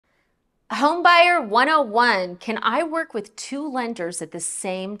Homebuyer 101, can I work with two lenders at the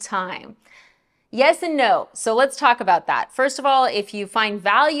same time? Yes and no. So let's talk about that. First of all, if you find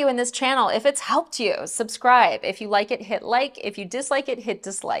value in this channel, if it's helped you, subscribe. If you like it, hit like. If you dislike it, hit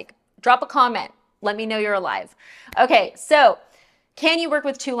dislike. Drop a comment. Let me know you're alive. Okay, so can you work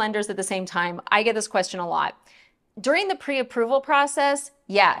with two lenders at the same time? I get this question a lot. During the pre-approval process,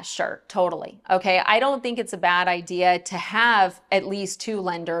 yeah, sure, totally. Okay, I don't think it's a bad idea to have at least two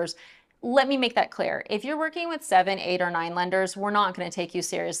lenders. Let me make that clear. If you're working with 7, 8, or 9 lenders, we're not going to take you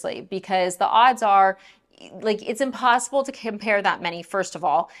seriously because the odds are like it's impossible to compare that many, first of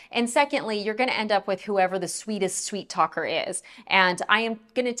all. And secondly, you're going to end up with whoever the sweetest sweet talker is. And I am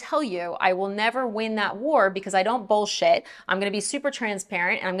going to tell you, I will never win that war because I don't bullshit. I'm going to be super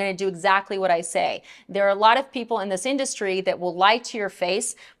transparent and I'm going to do exactly what I say. There are a lot of people in this industry that will lie to your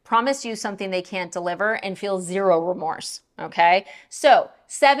face, promise you something they can't deliver, and feel zero remorse. Okay, so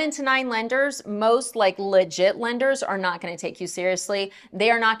 7 to 9 lenders, most like legit lenders, are not going to take you seriously.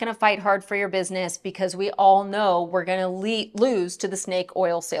 They are not going to fight hard for your business because we all know we're going to lose to the snake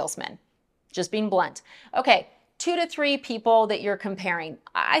oil salesman. Just being blunt. Okay, 2 to 3 people that you're comparing.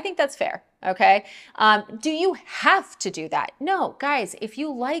 I think that's fair. Okay. Do you have to do that? No, guys, if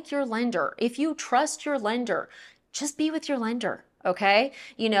you like your lender, if you trust your lender, just be with your lender. Okay.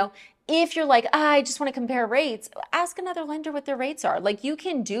 You know, if you're like, I just want to compare rates, ask another lender what their rates are. Like you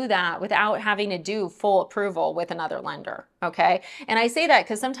can do that without having to do full approval with another lender. Okay. And I say that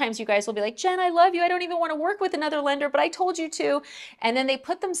because sometimes you guys will be like, Jen, I love you. I don't even want to work with another lender, but I told you to. And then they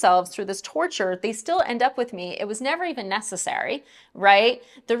put themselves through this torture. They still end up with me. It was never even necessary, right?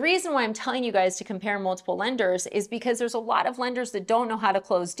 The reason why I'm telling you guys to compare multiple lenders is because there's a lot of lenders that don't know how to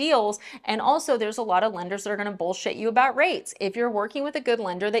close deals. And also there's a lot of lenders that are going to bullshit you about rates. If you're working with a good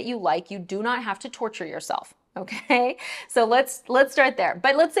lender that you like, you do not have to torture yourself. Okay. So let's start there.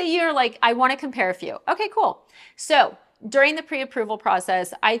 But let's say you're like, I want to compare a few. Okay, cool. So during the pre-approval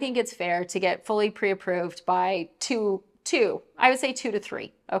process, I think it's fair to get fully pre-approved by two, I would say 2 to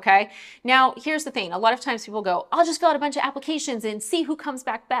 3. Okay. Now here's the thing. A lot of times people go, I'll just fill out a bunch of applications and see who comes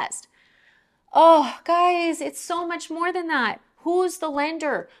back best. Oh, guys, it's so much more than that. Who's the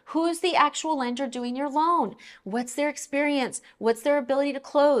lender? Who's the actual lender doing your loan? What's their experience? What's their ability to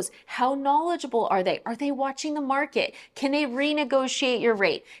close? How knowledgeable are they? Are they watching the market? Can they renegotiate your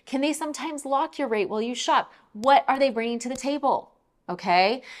rate? Can they sometimes lock your rate while you shop? What are they bringing to the table?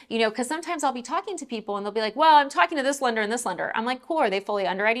 Okay. You know, because sometimes I'll be talking to people and they'll be like, well, I'm talking to this lender and this lender. I'm like, cool. Are they fully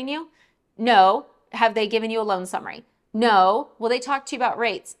underwriting you? No. Have they given you a loan summary? No. Will they talk to you about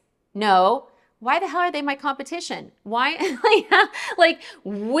rates? No. Why the hell are they my competition? Why? Like,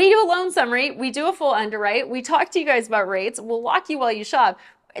 we do a loan summary, we do a full underwrite, we talk to you guys about rates, we'll lock you while you shop.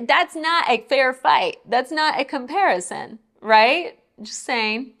 That's not a fair fight. That's not a comparison, right? Just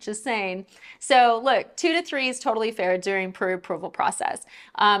saying, just saying. So look, 2 to 3 is totally fair during pre-approval process.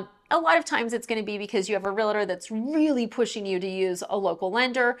 A lot of times it's going to be because you have a realtor that's really pushing you to use a local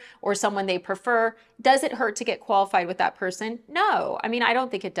lender or someone they prefer. Does it hurt to get qualified with that person? No. I mean, I don't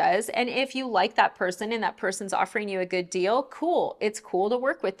think it does. And if you like that person and that person's offering you a good deal, cool. It's cool to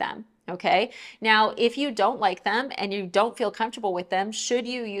work with them. Okay. Now, if you don't like them and you don't feel comfortable with them, should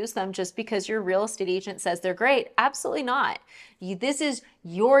you use them just because your real estate agent says they're great? Absolutely not. This is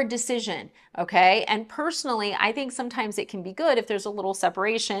your decision. Okay. And personally, I think sometimes it can be good if there's a little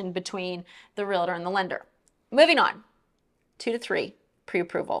separation between the realtor and the lender. Moving on, 2 to 3,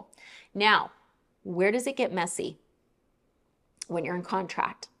 pre-approval. Now, where does it get messy? When you're in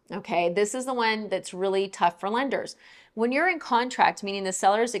contract. Okay, this is the one that's really tough for lenders. When you're in contract, meaning the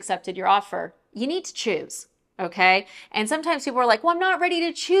seller's accepted your offer, you need to choose. Okay, and sometimes people are like, well, I'm not ready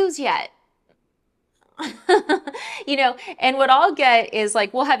to choose yet. You know, and what I'll get is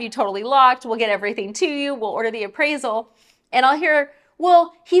like, we'll have you totally locked. We'll get everything to you. We'll order the appraisal. And I'll hear,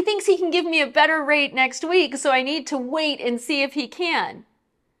 well, he thinks he can give me a better rate next week, so I need to wait and see if he can.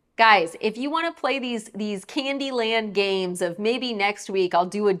 Guys, if you want to play these Candyland games of maybe next week I'll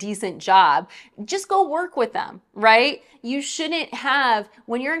do a decent job, just go work with them, right? You shouldn't have,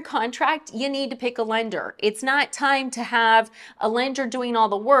 when you're in contract, you need to pick a lender. It's not time to have a lender doing all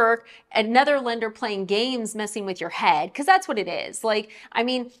the work, another lender playing games, messing with your head, because that's what it is. Like, I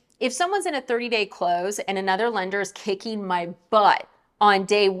mean, if someone's in a 30-day close and another lender is kicking my butt on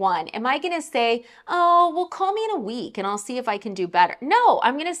day 1, am I going to say, oh, well, call me in a week and I'll see if I can do better? No,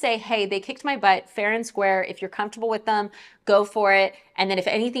 I'm going to say, hey, they kicked my butt fair and square. If you're comfortable with them, go for it. And then if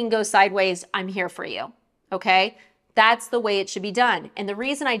anything goes sideways, I'm here for you. Okay. That's the way it should be done. And the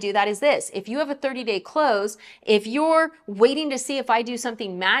reason I do that is this: if you have a 30-day close, if you're waiting to see if I do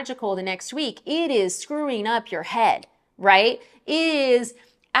something magical the next week, it is screwing up your head, right? It is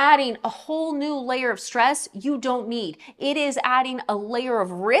adding a whole new layer of stress you don't need. It is adding a layer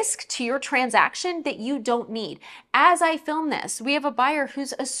of risk to your transaction that you don't need. As I film this, we have a buyer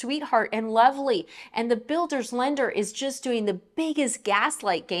who's a sweetheart and lovely, and the builder's lender is just doing the biggest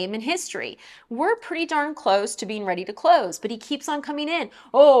gaslight game in history. We're pretty darn close to being ready to close, but he keeps on coming in.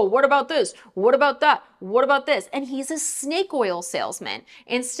 Oh, what about this? What about that? What about this? And he's a snake oil salesman.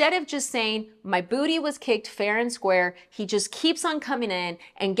 Instead of just saying, my booty was kicked fair and square, he just keeps on coming in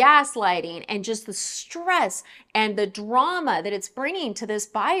and gaslighting and just the stress and the drama that it's bringing to this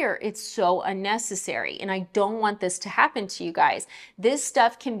buyer. It's so unnecessary. And I don't want this to happen to you guys. This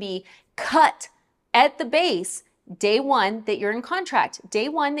stuff can be cut at the base day one that you're in contract. Day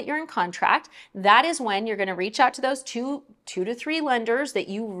one that you're in contract, that is when you're going to reach out to those two to three lenders that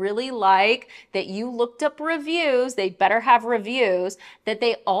you really like, that you looked up reviews. They better have reviews, that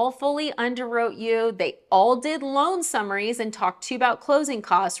they all fully underwrote you. They all did loan summaries and talked to you about closing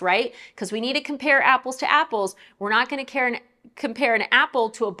costs, right? Because we need to compare apples to apples. We're not going to compare an apple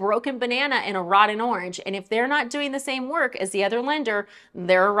to a broken banana and a rotten orange. And if they're not doing the same work as the other lender,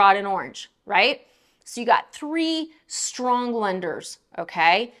 they're a rotten orange, right? So you got three strong lenders,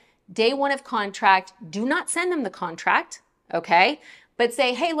 okay? Day one of contract, do not send them the contract, okay? But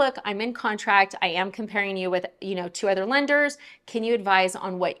say, hey, look, I'm in contract. I am comparing you with, two other lenders. Can you advise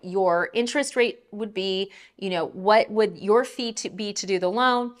on what your interest rate would be? What would your fee be to do the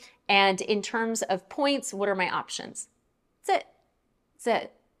loan? And in terms of points, what are my options? That's it. That's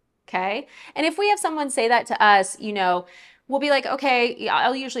it, okay? And if we have someone say that to us, we'll be like, okay,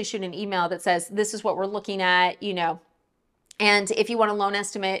 I'll usually shoot an email that says, this is what we're looking at, and if you want a loan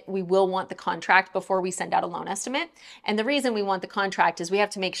estimate, we will want the contract before we send out a loan estimate. And the reason we want the contract is we have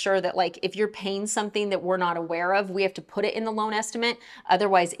to make sure that, like, if you're paying something that we're not aware of, we have to put it in the loan estimate.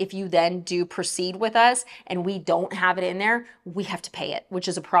 Otherwise, if you then do proceed with us and we don't have it in there, we have to pay it, which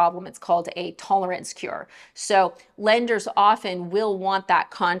is a problem. It's called a tolerance cure. So lenders often will want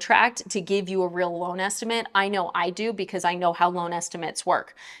that contract to give you a real loan estimate. I know I do, because I know how loan estimates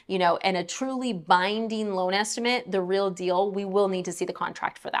work, and a truly binding loan estimate, the real deal, we will need to see the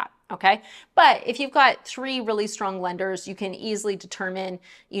contract for that, okay? But if you've got three really strong lenders, you can easily determine,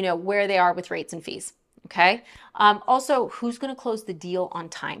 where they are with rates and fees, okay? Also, who's gonna close the deal on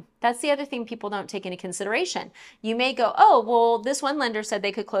time? That's the other thing people don't take into consideration. You may go, oh, well, this one lender said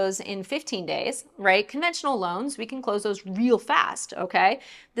they could close in 15 days, right? Conventional loans, we can close those real fast, okay?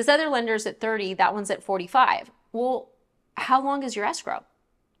 This other lender's at 30, that one's at 45. Well, how long is your escrow?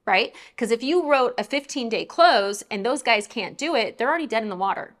 Right? Because if you wrote a 15-day close and those guys can't do it, they're already dead in the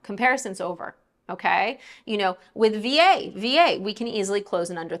water. Comparison's over. Okay? With VA, we can easily close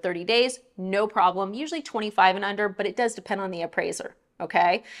in under 30 days, no problem. Usually 25 and under, but it does depend on the appraiser.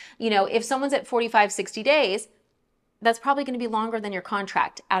 Okay? If someone's at 45, 60 days, that's probably going to be longer than your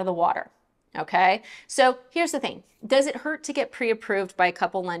contract, out of the water. Okay, so here's the thing. Does it hurt to get pre-approved by a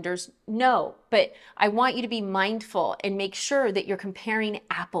couple lenders? No, but I want you to be mindful and make sure that you're comparing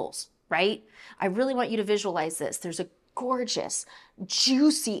apples, right? I really want you to visualize this. There's a gorgeous,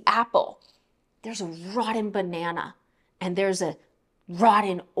 juicy apple. There's a rotten banana, and there's a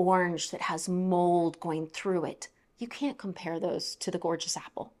rotten orange that has mold going through it. You can't compare those to the gorgeous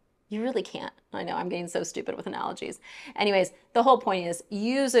apple. You really can't. I know I'm getting so stupid with analogies. Anyways, the whole point is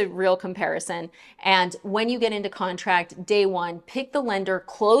use a real comparison. And when you get into contract, day one, pick the lender,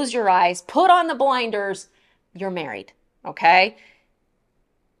 close your eyes, put on the blinders, you're married, okay?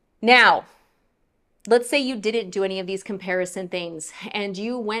 Now, let's say you didn't do any of these comparison things and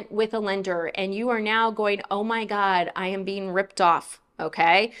you went with a lender and you are now going, oh my God, I am being ripped off.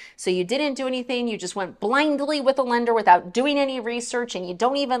 Okay, so you didn't do anything, you just went blindly with a lender without doing any research and you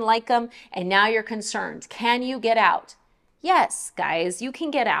don't even like them, and now you're concerned. Can you get out? Yes, guys, you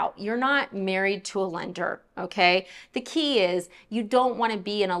can get out. You're not married to a lender, okay? The key is you don't want to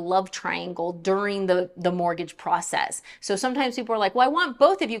be in a love triangle during the mortgage process. So sometimes people are like, well, I want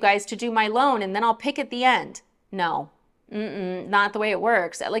both of you guys to do my loan and then I'll pick at the end. No. Not the way it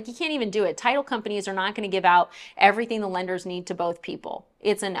works. Like, you can't even do it. Title companies are not going to give out everything the lenders need to both people.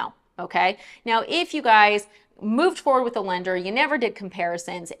 It's a no, okay? Now, if you guys moved forward with a lender, you never did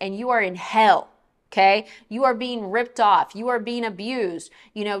comparisons, and you are in hell, okay? You are being ripped off. You are being abused.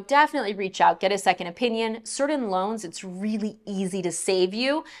 Definitely reach out, get a second opinion. Certain loans, it's really easy to save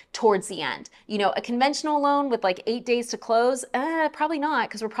you towards the end. A conventional loan with like 8 days to close, probably not,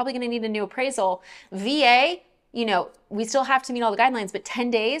 because we're probably going to need a new appraisal. VA, we still have to meet all the guidelines, but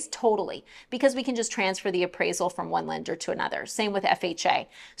 10 days, totally, because we can just transfer the appraisal from one lender to another. Same with FHA.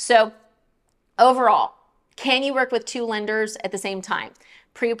 So overall, can you work with two lenders at the same time?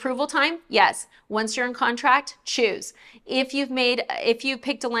 Pre-approval time? Yes. Once you're in contract, choose. If you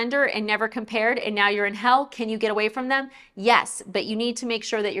picked a lender and never compared and now you're in hell, can you get away from them? Yes, but you need to make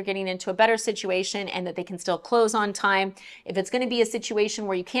sure that you're getting into a better situation and that they can still close on time. If it's going to be a situation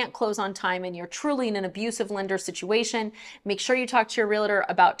where you can't close on time and you're truly in an abusive lender situation, make sure you talk to your realtor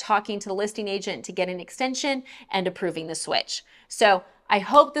about talking to the listing agent to get an extension and approving the switch. So I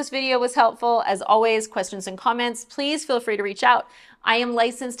hope this video was helpful. As always, questions and comments, please feel free to reach out. I am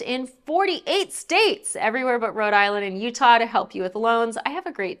licensed in 48 states, everywhere but Rhode Island and Utah, to help you with loans. I have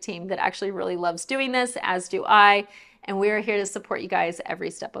a great team that actually really loves doing this, as do I, and we are here to support you guys every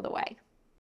step of the way.